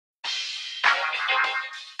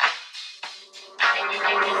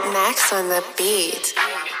Max on the beat.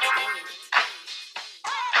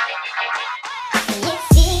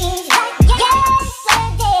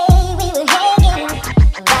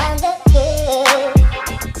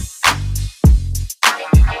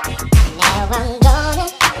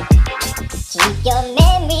 Keep your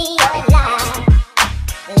memory alive,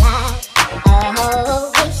 like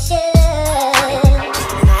we should.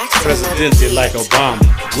 Presidente like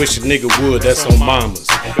Obama. Wish a nigga would, that's on mamas.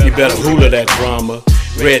 You better hula that drama.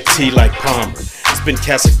 Red tea like Palmer. It's been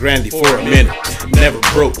Casa Grande for a minute. Never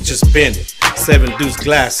broke, just bend it. 7 Deuce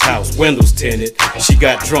glass house, windows tinted. She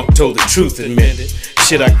got drunk, told the truth, admitted.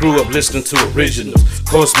 Shit, I grew up listening to originals.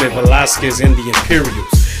 Cosme Velasquez and the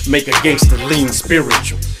Imperials. Make a gangster lean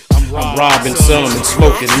spiritual. I'm robbing some and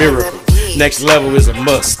smoking miracle. Next level is a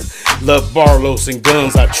must. Love Barlos and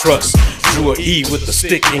guns I trust. Drew a E with the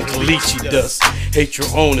stick in caliche dust. Hate your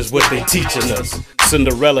own is what they teaching us.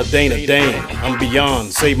 Cinderella, Dana, Dane. I'm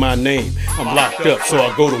beyond, say my name. I'm locked up, so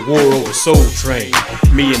I go to war over Soul Train.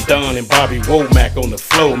 Me and Don and Bobby Womack on the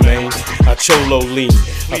flow, man. I Cholo lean,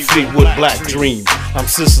 a Fleetwood Black dream. I'm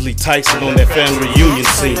Cicely Tyson on that family reunion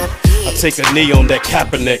scene. I take a knee on that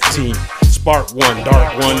Kaepernick team. Spark one,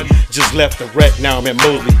 dark one. Just left the wreck, now I'm at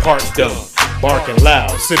Mosley Park dumb. Barking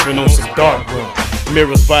loud, sipping on some dark rum.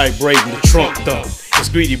 Mirrors vibrating, the trunk thump. It's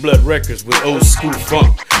Greedy Blood Records with old school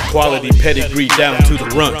funk. Quality pedigree down to the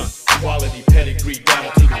run. Quality pedigree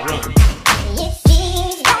down to the run. It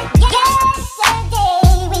seems like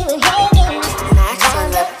yesterday we were hanging Max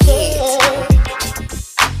on the beat.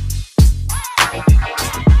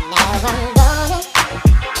 Now I'm gonna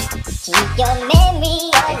keep your memory